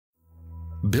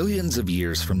Billions of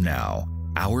years from now,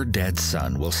 our dead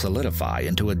sun will solidify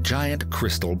into a giant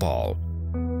crystal ball.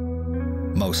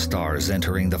 Most stars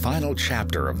entering the final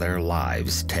chapter of their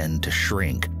lives tend to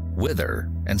shrink, wither,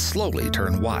 and slowly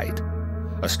turn white.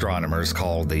 Astronomers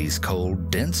call these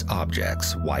cold, dense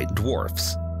objects white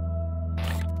dwarfs.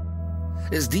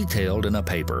 As detailed in a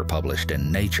paper published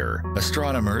in Nature,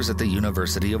 astronomers at the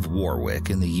University of Warwick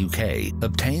in the UK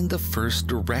obtained the first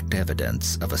direct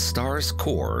evidence of a star's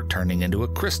core turning into a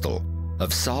crystal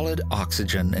of solid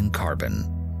oxygen and carbon.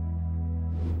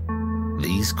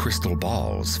 These crystal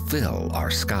balls fill our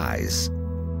skies.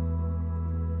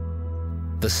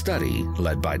 The study,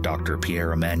 led by Dr.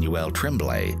 Pierre-Emmanuel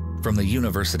Tremblay from the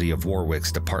University of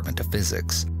Warwick's Department of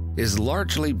Physics, is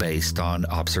largely based on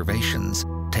observations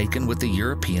taken with the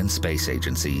European Space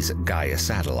Agency's Gaia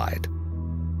satellite.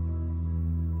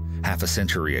 Half a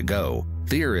century ago,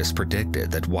 theorists predicted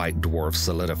that white dwarfs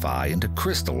solidify into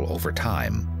crystal over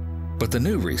time. But the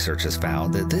new research has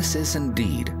found that this is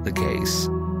indeed the case.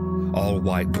 All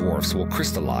white dwarfs will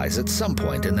crystallize at some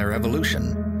point in their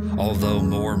evolution, although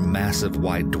more massive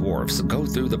white dwarfs go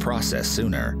through the process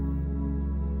sooner.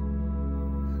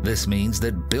 This means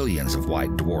that billions of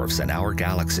white dwarfs in our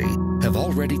galaxy have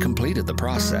already completed the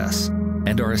process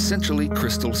and are essentially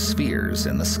crystal spheres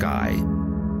in the sky.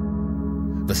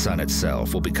 The Sun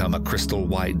itself will become a crystal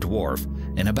white dwarf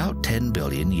in about 10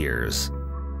 billion years.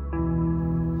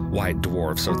 White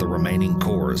dwarfs are the remaining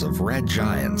cores of red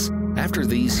giants after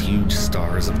these huge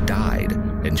stars have died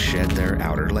and shed their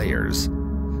outer layers.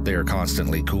 They are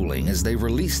constantly cooling as they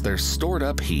release their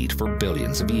stored-up heat for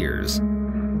billions of years.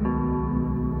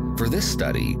 For this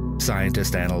study,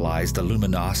 scientists analyzed the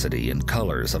luminosity and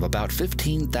colors of about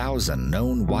 15,000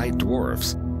 known white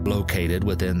dwarfs located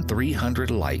within 300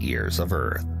 light-years of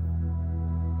Earth.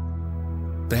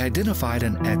 They identified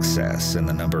an excess in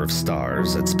the number of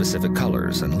stars at specific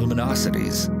colors and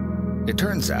luminosities. It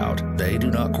turns out they do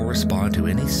not correspond to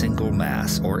any single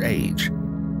mass or age.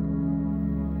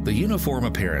 The uniform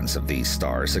appearance of these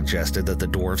stars suggested that the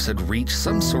dwarfs had reached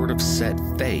some sort of set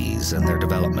phase in their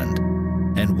development,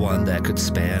 and one that could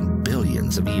span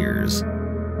billions of years.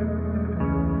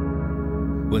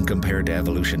 When compared to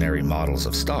evolutionary models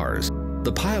of stars,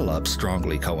 the pileup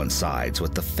strongly coincides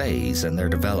with the phase in their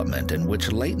development in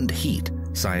which latent heat,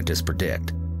 scientists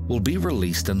predict, will be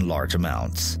released in large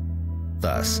amounts,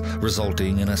 thus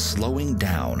resulting in a slowing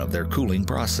down of their cooling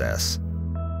process.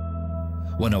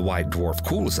 When a white dwarf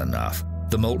cools enough,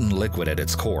 the molten liquid at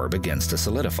its core begins to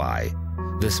solidify.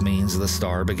 This means the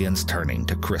star begins turning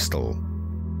to crystal.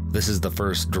 This is the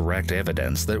first direct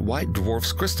evidence that white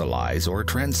dwarfs crystallize or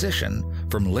transition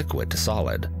from liquid to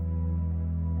solid.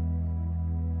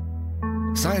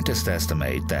 Scientists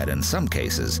estimate that in some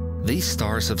cases, these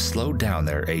stars have slowed down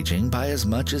their aging by as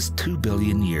much as 2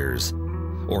 billion years,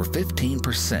 or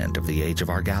 15% of the age of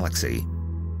our galaxy.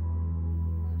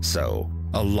 So,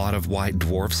 a lot of white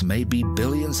dwarfs may be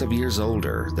billions of years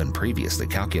older than previously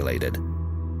calculated.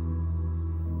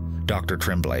 Dr.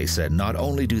 Tremblay said not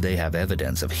only do they have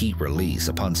evidence of heat release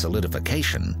upon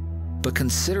solidification, but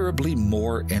considerably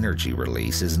more energy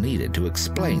release is needed to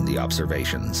explain the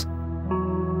observations.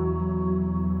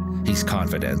 He's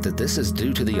confident that this is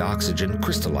due to the oxygen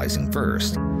crystallizing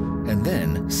first, and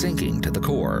then sinking to the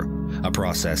core, a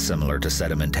process similar to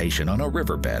sedimentation on a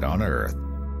riverbed on Earth.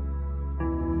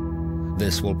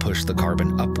 This will push the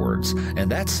carbon upwards, and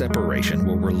that separation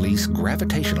will release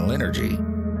gravitational energy.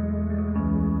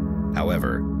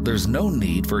 However, there's no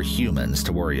need for humans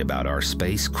to worry about our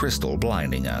space crystal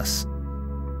blinding us.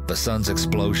 The Sun's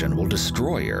explosion will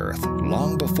destroy Earth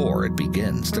long before it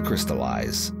begins to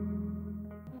crystallize.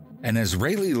 An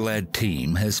Israeli-led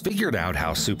team has figured out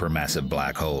how supermassive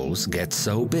black holes get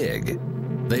so big.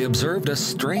 They observed a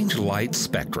strange light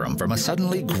spectrum from a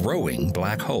suddenly growing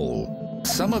black hole.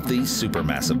 Some of these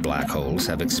supermassive black holes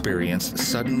have experienced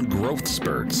sudden growth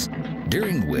spurts,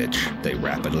 during which they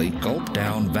rapidly gulp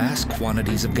down vast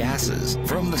quantities of gases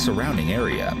from the surrounding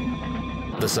area.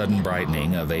 The sudden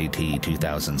brightening of AT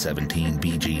 2017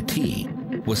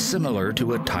 BGT was similar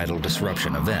to a tidal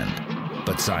disruption event,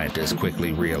 but scientists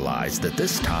quickly realized that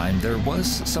this time there was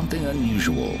something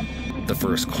unusual. The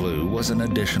first clue was an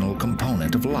additional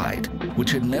component of light,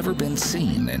 which had never been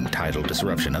seen in tidal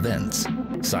disruption events.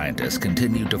 Scientists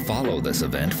continued to follow this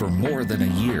event for more than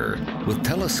a year, with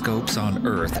telescopes on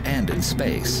Earth and in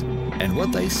space, and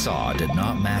what they saw did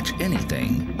not match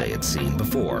anything they had seen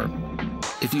before.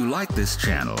 If you like this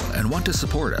channel and want to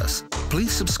support us,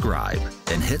 please subscribe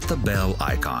and hit the bell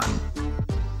icon.